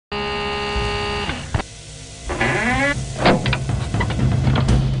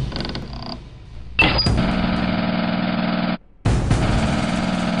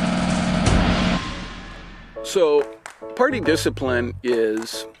So party discipline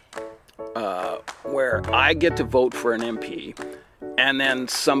is where I get to vote for an MP, and then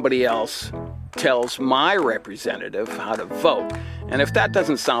somebody else tells my representative how to vote. And if that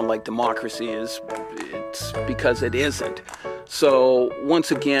doesn't sound like democracy, it's because it isn't. So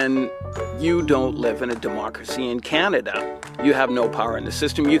once again, you don't live in a democracy in Canada. You have no power in the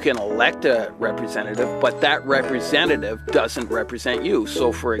system. You can elect a representative, but that representative doesn't represent you.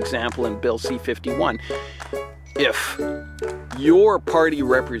 So for example, in Bill C-51, if your party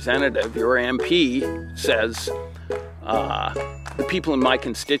representative, your MP, says, the people in my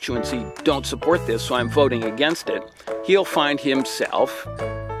constituency don't support this, so I'm voting against it, he'll find himself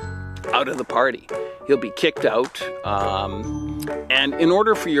out of the party. He'll be kicked out, and in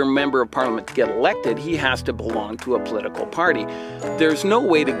order for your member of parliament to get elected, he has to belong to a political party. There's no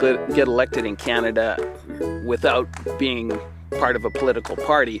way to get elected in Canada without being part of a political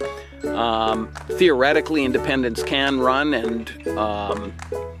party. Theoretically, independents can run, and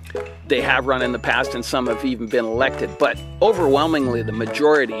they have run in the past, and some have even been elected. But overwhelmingly, the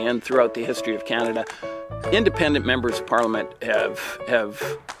majority, and throughout the history of Canada, independent members of parliament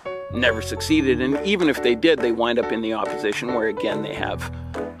have never succeeded. And even if they did, they wind up in the opposition, where again they have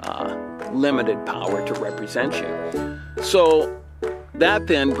limited power to represent you. So that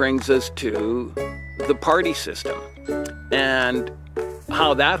then brings us to the party system and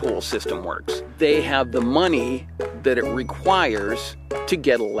how that whole system works. They have the money that it requires to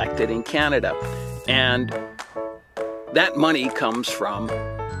get elected in Canada, and that money comes from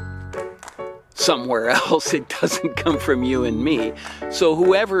somewhere else. It doesn't come from you and me. So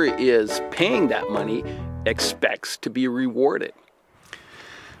whoever is paying that money expects to be rewarded.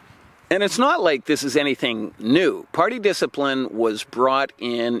 And it's not like this is anything new. Party discipline was brought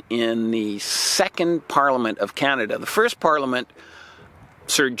in the second Parliament of Canada. The first Parliament,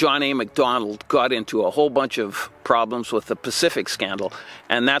 Sir John A. Macdonald got into a whole bunch of problems with the Pacific scandal,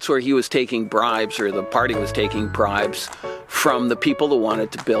 and that's where he was taking bribes, or the party was taking bribes, from the people that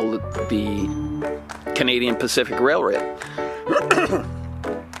wanted to build the Canadian Pacific Railroad.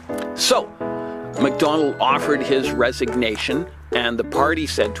 So Macdonald offered his resignation, and the party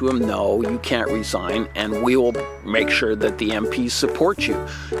said to him, no, you can't resign, and we will make sure that the MPs support you.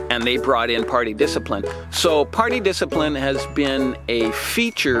 And they brought in party discipline. So party discipline has been a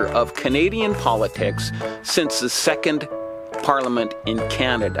feature of Canadian politics since the second Parliament in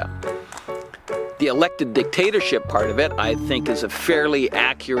Canada. The elected dictatorship part of it, I think, is a fairly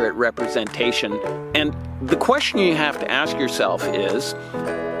accurate representation. And the question you have to ask yourself is,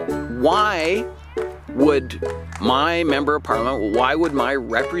 why would my member of parliament, why would my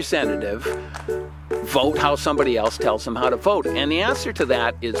representative vote how somebody else tells them how to vote? And the answer to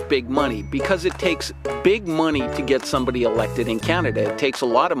that is big money, because it takes big money to get somebody elected in Canada. It takes a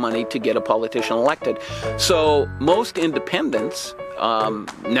lot of money to get a politician elected. So most independents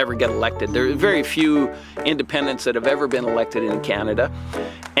never get elected. There are very few independents that have ever been elected in Canada.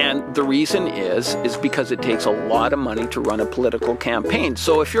 And the reason is because it takes a lot of money to run a political campaign.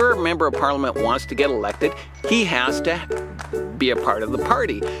 So if your member of parliament wants to get elected, he has to be a part of the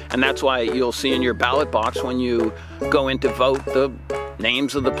party. And that's why you'll see in your ballot box when you go in to vote the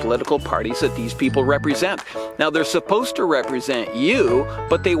names of the political parties that these people represent. Now, they're supposed to represent you,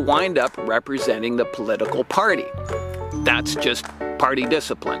 but they wind up representing the political party. That's just party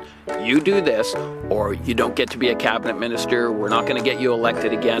discipline. You do this, or you don't get to be a cabinet minister. We're not going to get you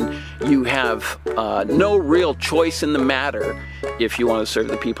elected again. You have no real choice in the matter if you want to serve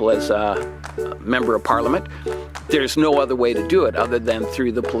the people as a member of parliament. There's no other way to do it other than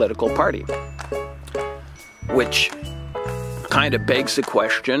through the political party. Which kind of begs the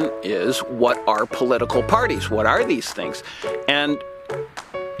question is, what are political parties? What are these things? And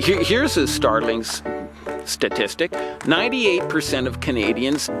here's a startling statistic. 98% of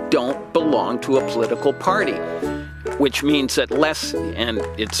Canadians don't belong to a political party, which means that less, and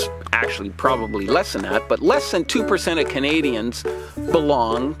it's actually probably less than that, but less than 2% of Canadians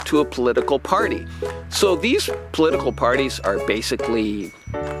belong to a political party. So these political parties are basically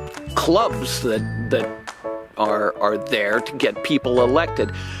clubs that are there to get people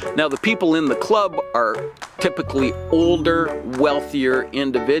elected. Now, the people in the club are typically older, wealthier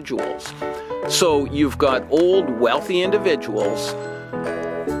individuals. So you've got old, wealthy individuals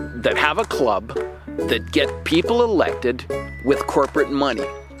that have a club that get people elected with corporate money.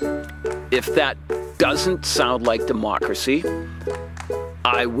 If that doesn't sound like democracy,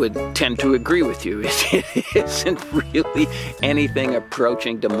 I would tend to agree with you. It isn't really anything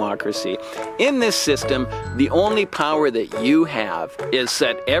approaching democracy. In this system, the only power that you have is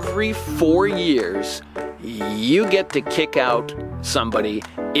that every 4 years, you get to kick out somebody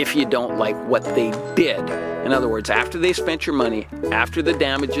if you don't like what they did. In other words, after they spent your money, after the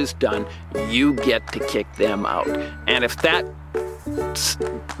damage is done, you get to kick them out. And if that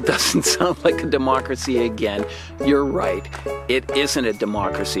doesn't sound like a democracy again, you're right. It isn't a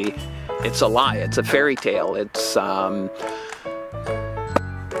democracy. It's a lie. It's a fairy tale. It's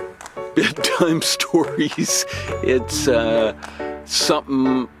bedtime stories. It's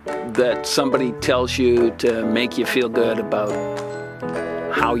something that somebody tells you to make you feel good about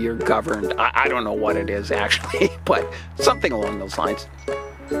how you're governed. I don't know what it is actually, but something along those lines.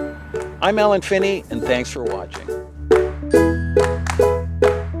 I'm Allan Finney, and thanks for watching.